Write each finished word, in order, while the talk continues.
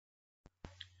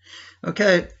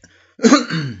Okay,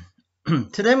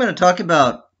 today I'm going to talk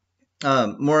about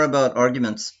more about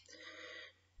arguments.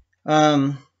 So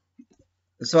I'm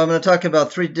going to talk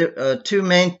about two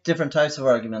main different types of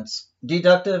arguments: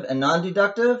 deductive and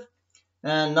non-deductive.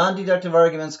 And non-deductive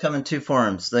arguments come in two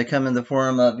forms. They come in the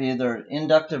form of either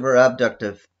inductive or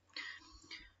abductive.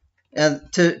 And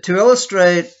to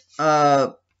illustrate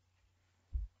how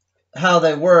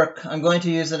they work, I'm going to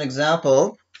use an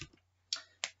example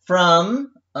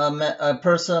from a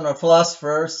person or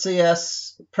philosopher,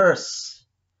 C.S. Peirce,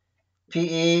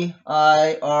 P-E-I-R-C-E,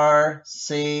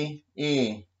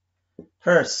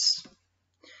 Peirce.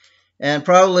 And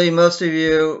probably most of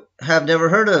you have never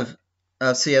heard of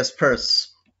C.S.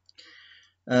 Peirce.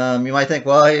 You might think,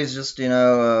 well, he's just,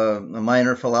 a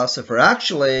minor philosopher.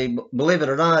 Actually, believe it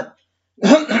or not,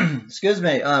 excuse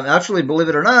me, actually, believe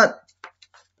it or not,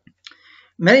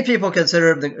 many people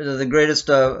consider him the greatest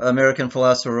American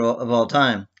philosopher of all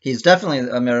time. He's definitely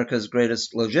America's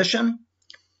greatest logician.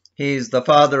 He's the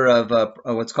father of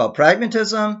what's called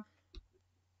pragmatism,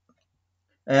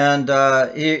 and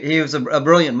he was a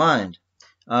brilliant mind.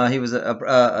 He was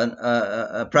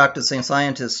a practicing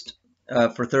scientist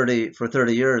for 30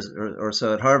 years or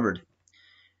so at Harvard.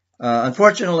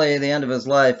 Unfortunately, the end of his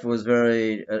life was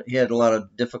he had a lot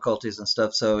of difficulties and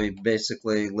stuff, so he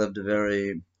basically lived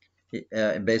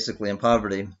basically in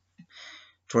poverty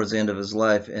towards the end of his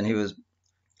life, and he was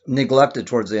neglected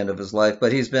towards the end of his life.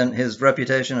 But his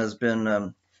reputation has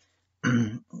been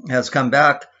has come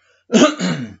back,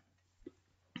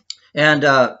 and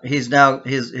he's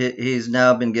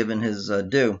now been given his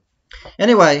due.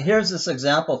 Anyway, here's this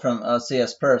example from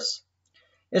C.S. Peirce.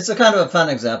 It's a kind of a fun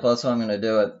example. That's why I'm going to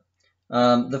do it.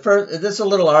 This is a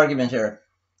little argument here.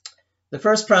 The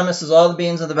first premise is all the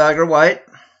beans in the bag are white.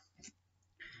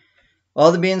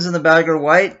 All the beans in the bag are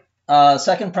white.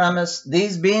 Second premise,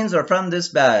 these beans are from this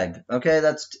bag. Okay,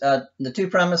 that's the two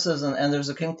premises, and there's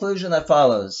a conclusion that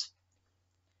follows.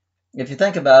 If you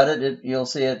think about it, you'll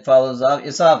see it follows.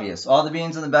 It's obvious. All the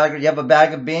beans in the bag you have a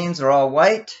bag of beans, they're all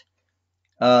white.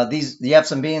 You have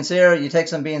some beans here. You take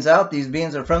some beans out. These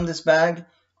beans are from this bag.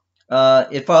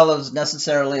 It follows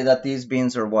necessarily that these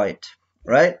beans are white,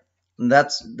 right? And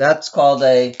that's called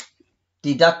a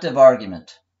deductive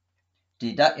argument.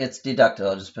 It's deductive.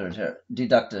 I'll just put it here.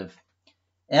 Deductive.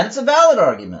 And it's a valid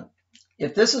argument.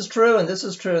 If this is true and this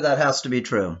is true, that has to be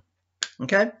true.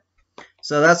 Okay?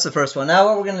 So that's the first one. Now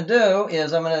what we're going to do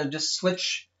is I'm going to just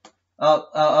switch.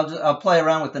 I'll play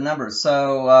around with the numbers.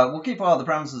 So we'll keep all the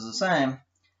premises the same,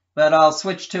 but I'll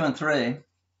switch 2 and 3.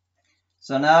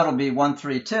 So now it'll be 1,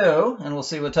 3, 2, and we'll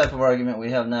see what type of argument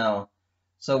we have now.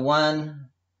 So 1,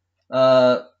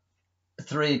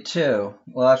 3, 2.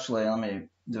 Well, actually, let me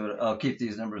do it. I'll keep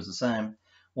these numbers the same.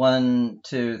 1,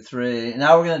 2, 3.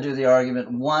 Now we're going to do the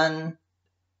argument 1,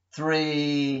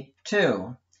 3,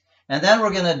 2. And then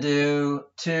we're going to do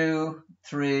 2,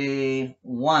 3,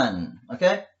 1.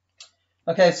 Okay?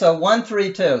 Okay, so 1,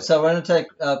 3, 2. So we're going to take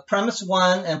premise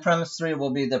 1 and premise 3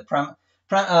 will be the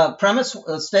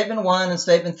statement 1 and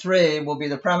statement 3 will be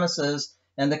the premises,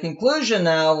 and the conclusion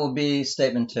now will be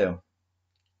statement 2.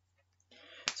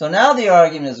 So now the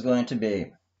argument is going to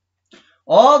be,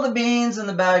 all the beans in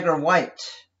the bag are white.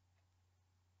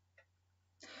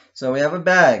 So we have a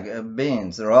bag of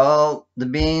beans. The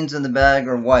beans in the bag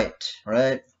are white,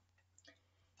 right?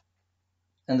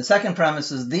 And the second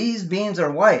premise is these beans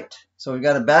are white. So we've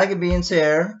got a bag of beans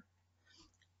here.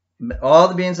 All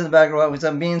the beans in the bag are white. With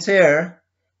some beans here.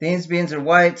 These beans are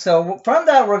white. So from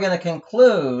that, we're going to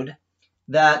conclude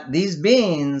that these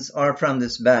beans are from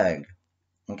this bag.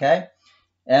 Okay?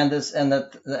 And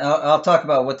I'll talk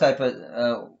about what type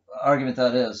of argument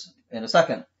that is in a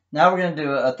second. Now we're going to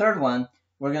do a third one.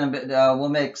 We'll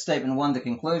make statement 1 the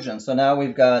conclusion. So now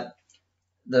we've got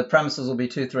the premises will be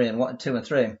 2 and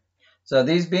 3. So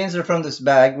these beans are from this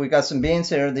bag. We've got some beans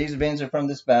here. These beans are from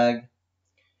this bag.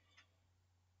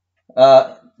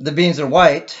 The beans are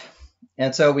white,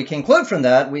 and so we conclude from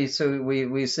that. We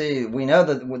know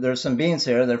that there's some beans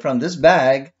here. They're from this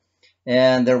bag,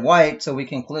 and they're white. So we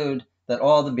conclude that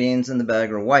all the beans in the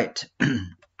bag are white.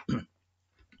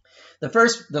 The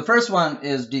first one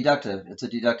is deductive. It's a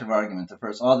deductive argument.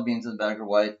 All the beans in the bag are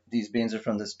white. These beans are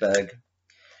from this bag.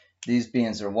 These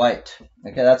beans are white.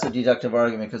 Okay, that's a deductive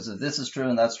argument because if this is true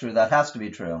and that's true, that has to be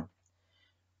true.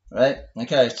 Right?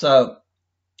 Okay, so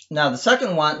now the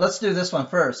second one, let's do this one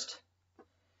first.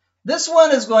 This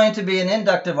one is going to be an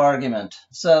inductive argument.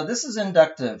 So this is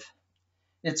inductive.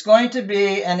 It's going to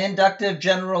be an inductive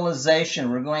generalization.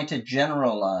 We're going to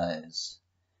generalize.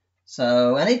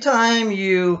 So anytime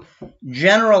you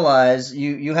generalize,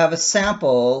 you have a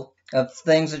sample of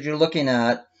things that you're looking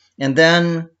at, and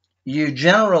then you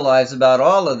generalize about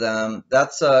all of them,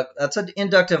 that's an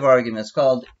inductive argument. It's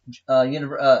called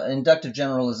inductive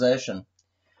generalization.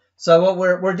 So what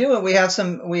we're doing, we have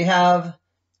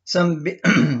some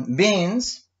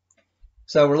beans.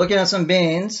 So we're looking at some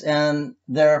beans, and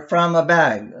they're from a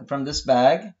bag, from this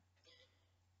bag.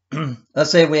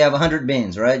 Let's say we have 100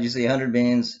 beans, right? You see 100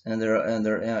 beans, and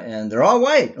they're all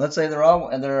white. Let's say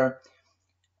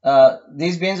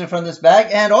these beans are from this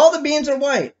bag, and all the beans are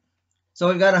white. So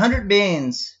we've got 100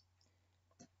 beans.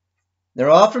 They're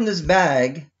all from this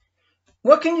bag.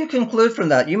 What can you conclude from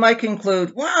that? You might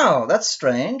conclude, wow, that's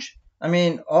strange. I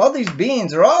mean, all these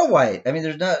beans are all white. I mean,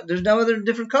 there's no other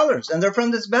different colors, and they're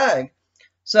from this bag.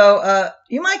 So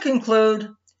you might conclude,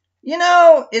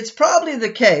 it's probably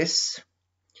the case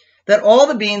that all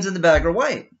the beans in the bag are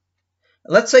white.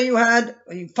 Let's say you had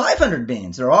 500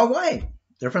 beans. They're all white.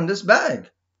 They're from this bag.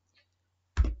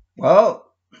 Well,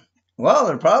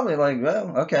 they're probably like,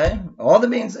 well, okay, all the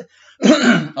beans,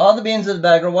 all the beans in the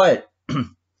bag are white.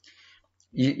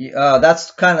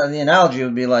 That's kind of the analogy.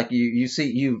 Would be like you've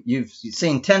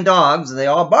seen 10 dogs, they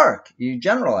all bark. You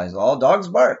generalize, all dogs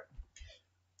bark.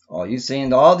 Oh, you've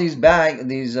seen all these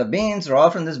beans are all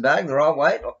from this bag. They're all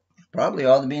white. Probably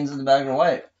all the beans in the bag are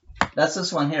white. That's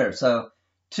this one here. So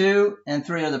 2 and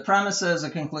 3 are the premises. The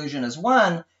conclusion is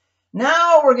 1.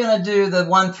 Now we're going to do the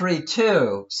 1, 3,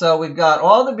 2. So we've got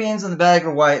all the beans in the bag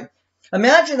are white.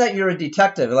 Imagine that you're a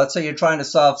detective. Let's say you're trying to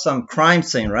solve some crime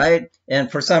scene, right? And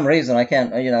for some reason,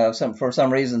 for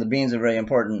some reason, the beans are very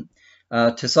important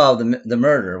to solve the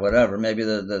murder, whatever. Maybe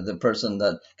the person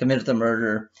that committed the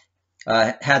murder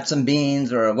had some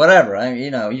beans or whatever.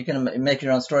 You can make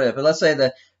your own story up. But let's say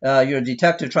that you're a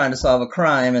detective trying to solve a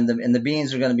crime, and the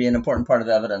beans are going to be an important part of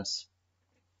evidence.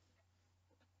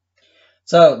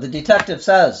 So the detective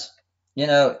says,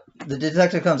 the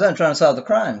detective comes in trying to solve the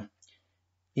crime.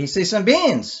 He sees some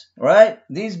beans, right?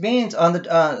 These beans on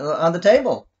the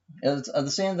table at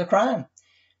the scene of the crime.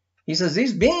 He says,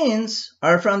 these beans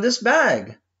are from this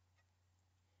bag.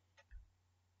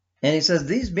 And he says,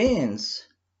 these beans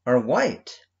are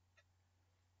white.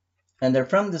 And they're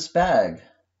from this bag.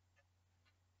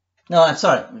 No, I'm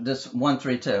sorry. This 1,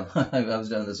 3, 2. I was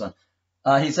doing this one.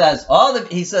 He says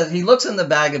he looks in the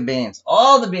bag of beans.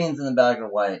 All the beans in the bag are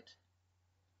white.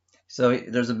 So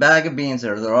there's a bag of beans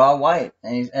there. They're all white.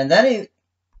 And then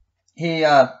he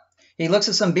looks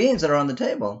at some beans that are on the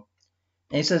table.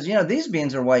 And he says, these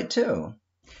beans are white too.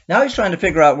 Now he's trying to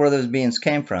figure out where those beans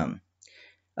came from.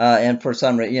 And for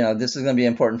some reason, this is going to be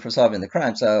important for solving the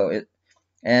crime.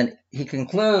 And he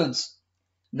concludes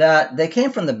that they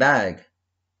came from the bag.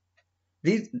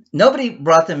 Nobody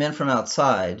brought them in from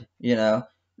outside,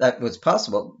 that was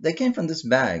possible. They came from this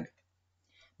bag.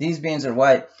 These beans are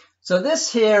white. So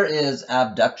this here is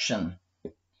abduction.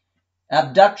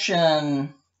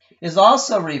 Abduction is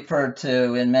also referred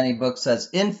to in many books as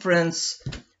inference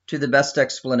to the best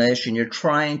explanation. You're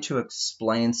trying to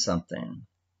explain something.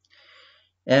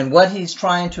 And what he's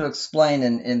trying to explain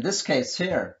in this case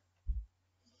here,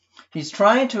 he's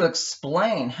trying to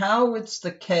explain how it's the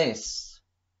case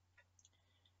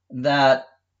that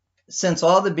since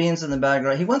all the beans in the bag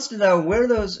are, he wants to know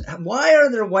why are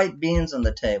there white beans on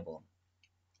the table?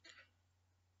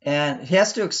 And he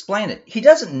has to explain it. He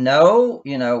doesn't know,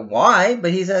 why,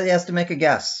 but he says he has to make a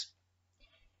guess.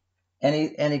 And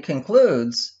he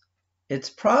concludes it's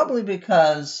probably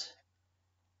because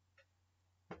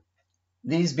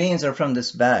these beans are from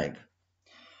this bag.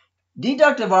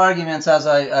 Deductive arguments, as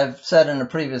I've said in a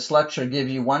previous lecture, give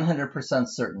you 100%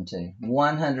 certainty.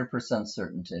 100%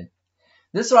 certainty.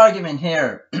 This argument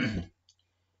here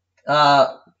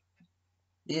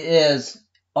is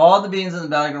all the beans in the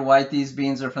bag are white. These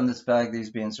beans are from this bag. These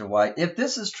beans are white. If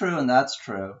this is true and that's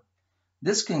true,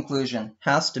 this conclusion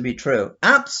has to be true.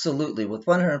 Absolutely, with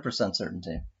 100%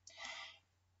 certainty.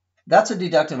 That's a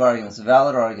deductive argument. It's a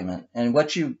valid argument. And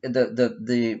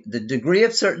the degree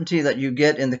of certainty that you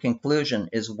get in the conclusion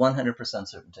is 100%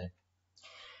 certainty.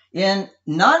 In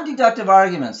non-deductive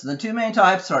arguments, the 2 main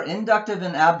types are inductive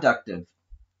and abductive.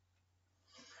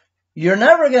 You're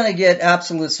never going to get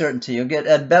absolute certainty. You'll get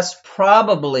at best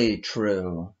probably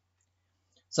true.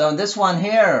 So in this one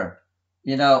here,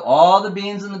 all the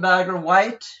beans in the bag are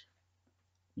white.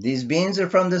 These beans are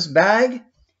from this bag.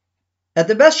 At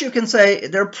the best you can say,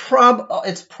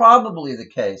 it's probably the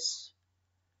case.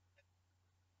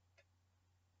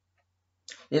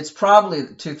 It's probably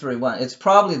 2, 3, 1. It's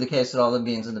probably the case that all the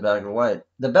beans in the bag are white.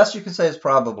 The best you can say is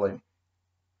probably.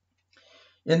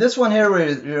 In this one here, where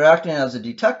you're acting as a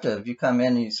detective, you come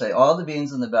in and you say all the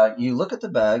beans in the bag. You look at the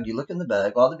bag. You look in the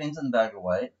bag. All the beans in the bag are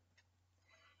white.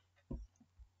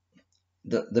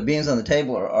 The beans on the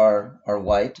table are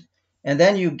white. and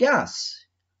then you guess.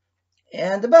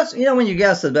 And the best, when you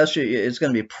guess, the best it's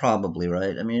going to be probably,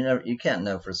 right? I mean, you can't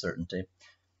know for certainty.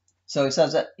 So he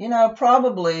says that,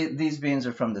 probably these beans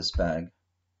are from this bag.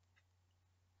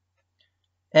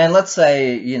 And let's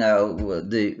say,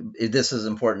 this is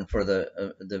important for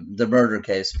the murder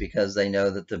case because they know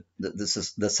that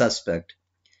the suspect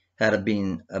had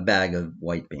a bag of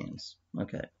white beans.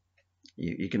 Okay,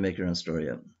 you can make your own story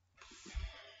up.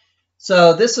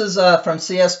 So this is from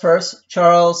C.S. Peirce,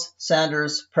 Charles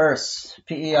Sanders Peirce,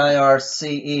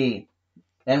 P-E-I-R-C-E.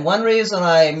 And one reason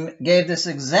I gave this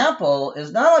example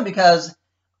is not only because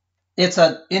it's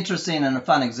an interesting and a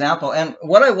fun example, and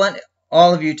what I want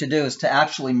all of you to do is to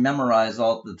actually memorize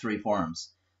all the three forms.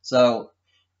 So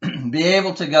be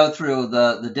able to go through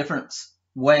the different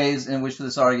ways in which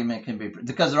this argument can be,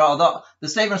 because the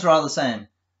statements are all the same.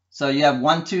 So you have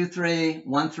 1, 2, 3,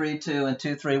 1, 3, 2, and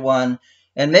 2, 3, 1.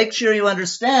 And make sure you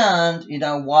understand,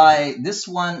 why this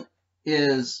one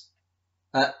is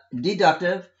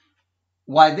deductive,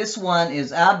 why this one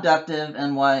is abductive,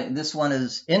 and why this one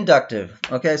is inductive.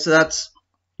 Okay, so that's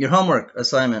your homework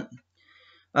assignment.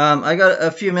 I got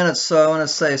a few minutes, so I want to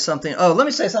say something. Oh, let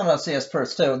me say something about C.S.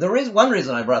 Peirce, too. One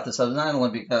reason I brought this up is not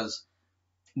only because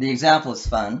the example is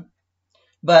fun,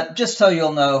 but just so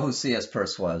you'll know who C.S.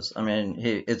 Peirce was. I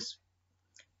mean,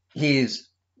 he's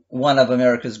one of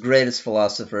America's greatest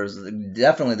philosophers,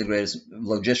 definitely the greatest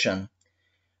logician.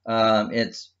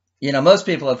 Most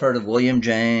people have heard of William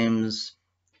James,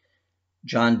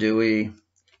 John Dewey,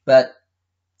 but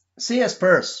C.S.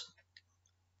 Peirce,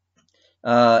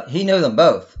 he knew them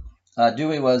both.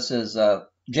 Dewey was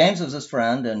James was his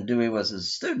friend, and Dewey was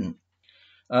his student.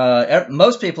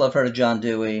 Most people have heard of John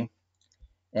Dewey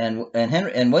and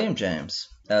William James.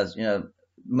 As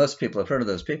most people have heard of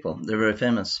those people. They're very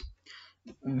famous.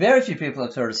 Very few people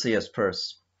have heard of C.S.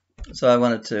 Peirce. So I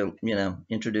wanted to,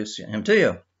 introduce him to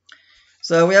you.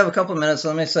 So we have a couple of minutes. So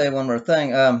let me say one more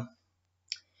thing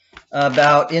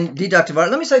about deductive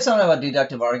arguments. Let me say something about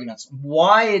deductive arguments.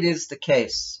 Why it is the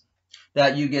case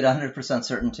that you get 100%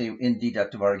 certainty in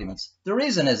deductive arguments. The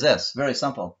reason is this, very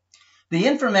simple. The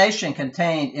information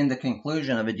contained in the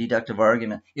conclusion of a deductive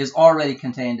argument is already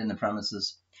contained in the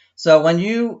premises. So when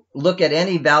you look at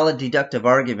any valid deductive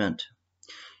argument,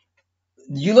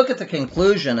 you look at the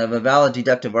conclusion of a valid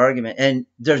deductive argument and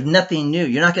there's nothing new.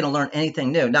 You're not going to learn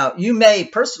anything new. Now, you may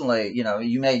personally,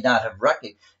 you may not have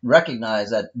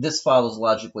recognized that this follows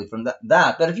logically from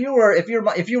that. But if you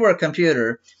were a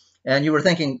computer and you were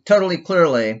thinking totally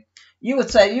clearly, you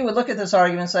would look at this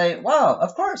argument and say, wow,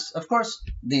 of course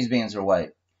these beans are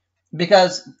white.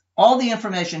 Because all the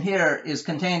information here is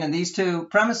contained in these two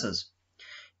premises.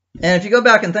 And if you go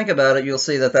back and think about it, you'll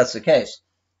see that that's the case.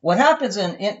 What happens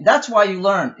that's why you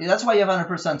learn. That's why you have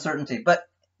 100% certainty. But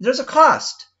there's a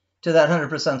cost to that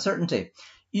 100% certainty.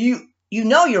 You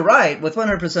know you're right with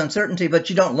 100% certainty, but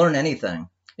you don't learn anything.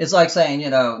 It's like saying,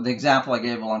 the example I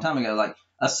gave a long time ago, like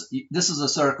this is a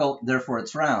circle, therefore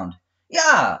it's round.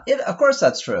 Yeah, of course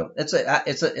that's true. It's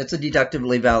a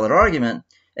deductively valid argument,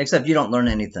 except you don't learn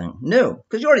anything new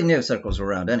because you already knew circles were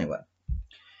round anyway.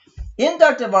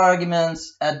 Inductive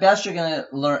arguments, at best you're going to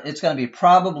learn it's going to be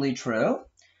probably true.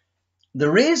 The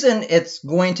reason it's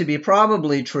going to be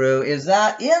probably true is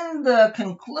that in the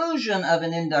conclusion of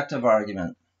an inductive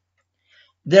argument,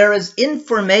 there is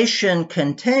information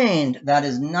contained that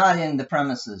is not in the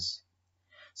premises.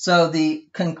 So the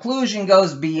conclusion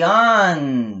goes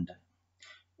beyond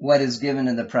what is given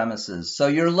in the premises. So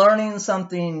you're learning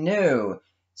something new.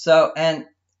 If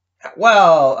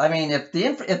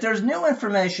there's new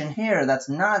information here that's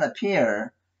not up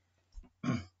here,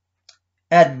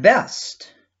 at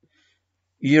best,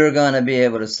 you're going to be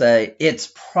able to say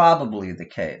it's probably the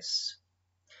case.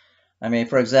 I mean,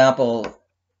 for example,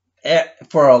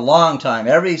 for a long time,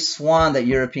 every swan that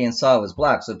Europeans saw was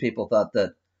black, so people thought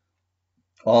that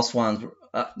all swans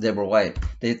they were white.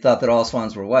 They thought that all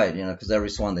swans were white, because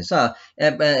every swan they saw.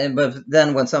 But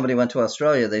then when somebody went to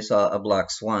Australia, they saw a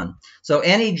black swan. So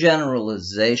any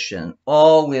generalization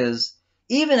always,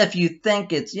 even if you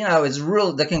think it's,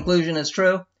 the conclusion is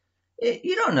true,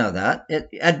 you don't know that.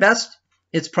 At best,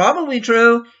 it's probably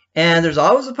true, and there's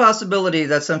always a possibility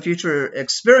that some future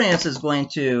experience is going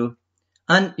to,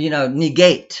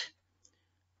 negate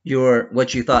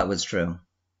what you thought was true.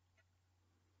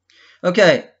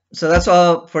 Okay, so that's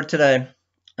all for today.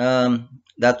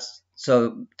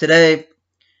 So today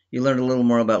you learned a little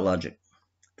more about logic.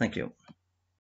 Thank you.